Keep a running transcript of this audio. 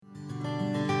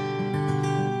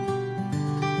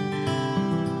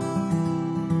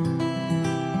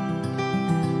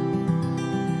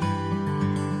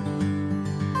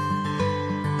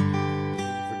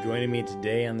me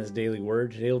today on this daily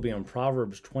word. Today will be on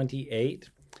Proverbs 28.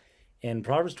 And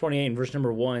Proverbs 28 in verse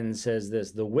number 1 says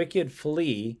this: "The wicked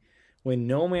flee when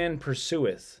no man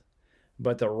pursueth,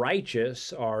 but the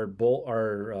righteous are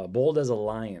bold as a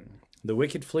lion." The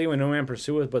wicked flee when no man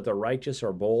pursueth, but the righteous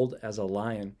are bold as a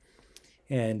lion.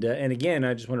 And again,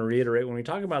 I just want to reiterate, when we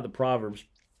talk about the Proverbs,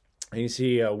 and you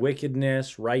see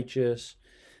wickedness, righteous,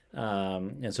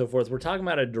 and so forth, we're talking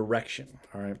about a direction,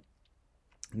 all right?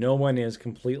 No one is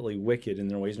completely wicked in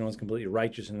their ways. No one's completely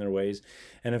righteous in their ways.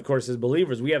 And of course, as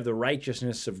believers, we have the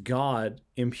righteousness of God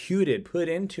imputed, put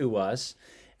into us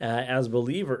as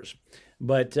believers.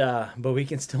 But we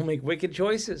can still make wicked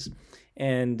choices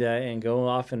and go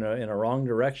off in a wrong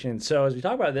direction. So as we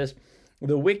talk about this,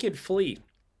 the wicked flee.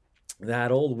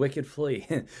 That old wicked flee.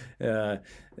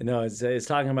 It's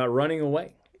talking about running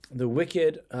away. The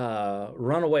wicked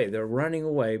run away. They're running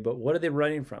away, but what are they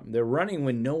running from? They're running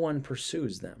when no one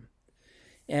pursues them.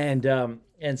 And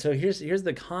so here's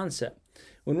the concept.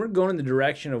 When we're going in the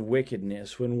direction of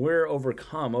wickedness, when we're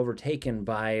overtaken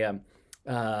by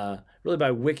really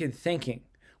by wicked thinking,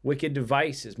 wicked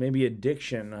devices, maybe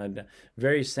addiction,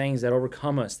 various things that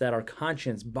overcome us, that our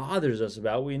conscience bothers us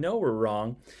about. We know we're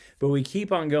wrong, but we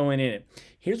keep on going in it.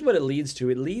 Here's what it leads to.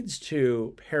 It leads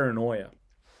to paranoia.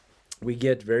 We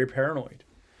get very paranoid.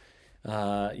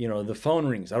 The phone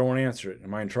rings. I don't want to answer it.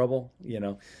 Am I in trouble?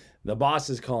 The boss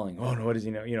is calling. Oh, no, what does he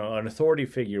know? An authority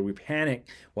figure. We panic.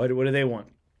 What do they want?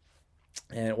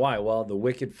 And why? Well, the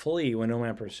wicked flee when no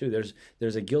man pursue.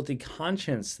 There's a guilty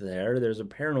conscience there. There's a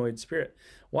paranoid spirit.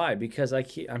 Why? Because I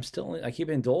keep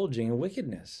indulging in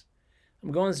wickedness.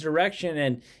 I'm going this direction,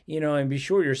 and be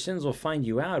sure your sins will find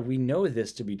you out. We know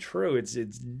this to be true. It's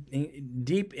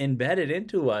deep embedded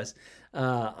into us.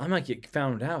 I might get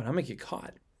found out. I might get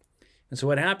caught. And so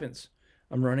what happens?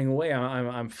 I'm running away.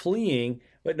 I'm fleeing,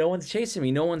 but no one's chasing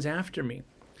me. No one's after me.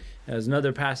 There's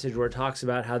another passage where it talks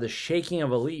about how the shaking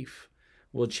of a leaf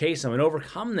will chase them and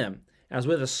overcome them as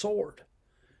with a sword.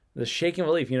 The shaking of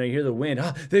a leaf, you hear the wind.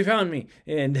 Oh, they found me.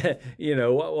 And,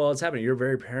 what's happening? You're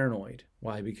very paranoid.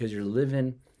 Why? Because you're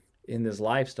living in this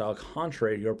lifestyle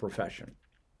contrary to your profession.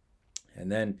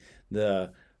 And then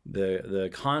the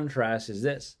contrast is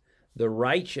this. The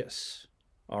righteous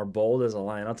are bold as a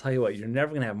lion. I'll tell you what, you're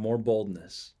never going to have more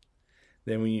boldness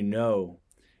than when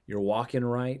you're walking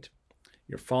right,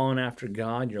 you're following after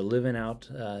God, you're living out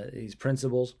these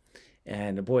principles.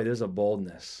 And boy, there's a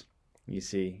boldness. You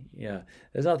see,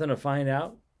 there's nothing to find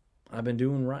out. I've been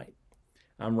doing right.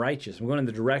 I'm righteous. I'm going in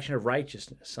the direction of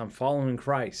righteousness. I'm following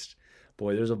Christ.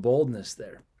 Boy, there's a boldness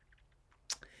there.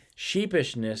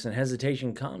 Sheepishness and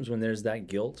hesitation comes when there's that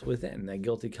guilt within, that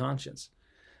guilty conscience.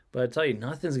 But I tell you,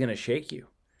 nothing's going to shake you.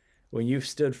 When you've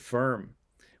stood firm,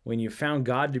 when you found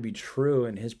God to be true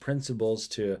and His principles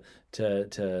to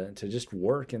just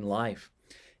work in life.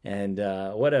 And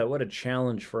what a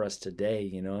challenge for us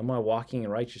today. Am I walking in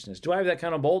righteousness? Do I have that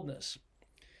kind of boldness?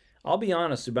 I'll be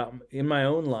honest about in my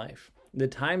own life. The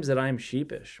times that I'm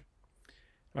sheepish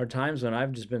are times when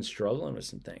I've just been struggling with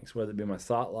some things, whether it be my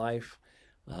thought life,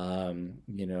 neglecting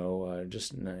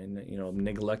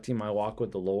my walk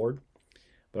with the Lord.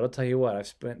 But I'll tell you what, I've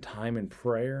spent time in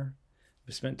prayer.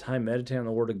 I've spent time meditating on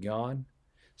the Word of God.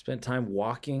 Spent time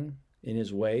walking in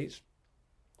His ways.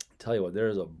 I'll tell you what, there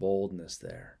is a boldness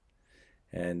there.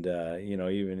 And,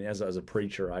 even as a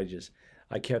preacher, I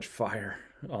catch fire.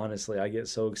 Honestly, I get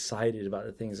so excited about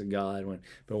the things of God when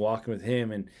I've been walking with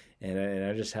Him, and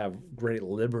I just have great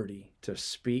liberty to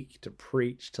speak, to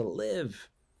preach, to live,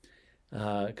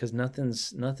 because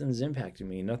nothing's impacting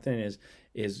me. Nothing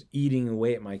is eating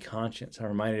away at my conscience. I'm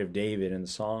reminded of David in the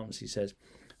Psalms. He says,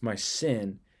 "My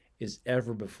sin is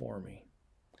ever before me."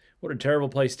 What a terrible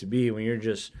place to be when you're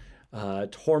just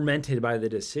tormented by the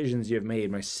decisions you've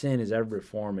made. My sin is ever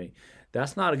before me.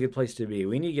 That's not a good place to be.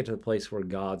 We need to get to the place where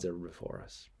God's ever before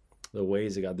us. The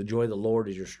ways of God. The joy of the Lord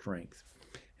is your strength.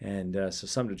 And so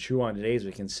something to chew on today as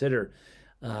we consider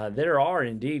there are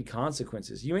indeed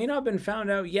consequences. You may not have been found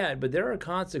out yet, but there are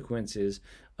consequences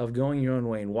of going your own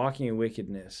way and walking in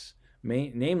wickedness,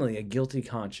 namely a guilty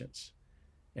conscience.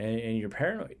 And you're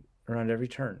paranoid around every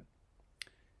turn.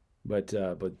 But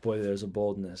boy, there's a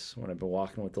boldness when I've been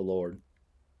walking with the Lord.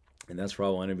 And that's where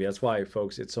I want to be. That's why,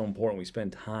 folks, it's so important we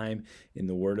spend time in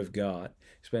the Word of God.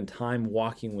 Spend time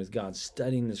walking with God,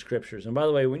 studying the Scriptures. And by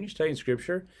the way, when you're studying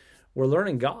Scripture, we're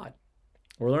learning God.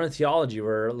 We're learning theology.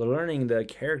 We're learning the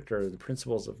character, the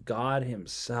principles of God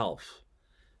Himself.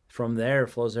 From there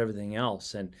flows everything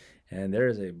else. And there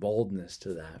is a boldness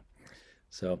to that.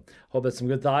 So hope that's some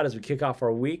good thought as we kick off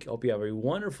our week. Hope you have a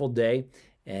wonderful day.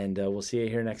 And we'll see you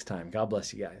here next time. God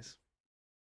bless you guys.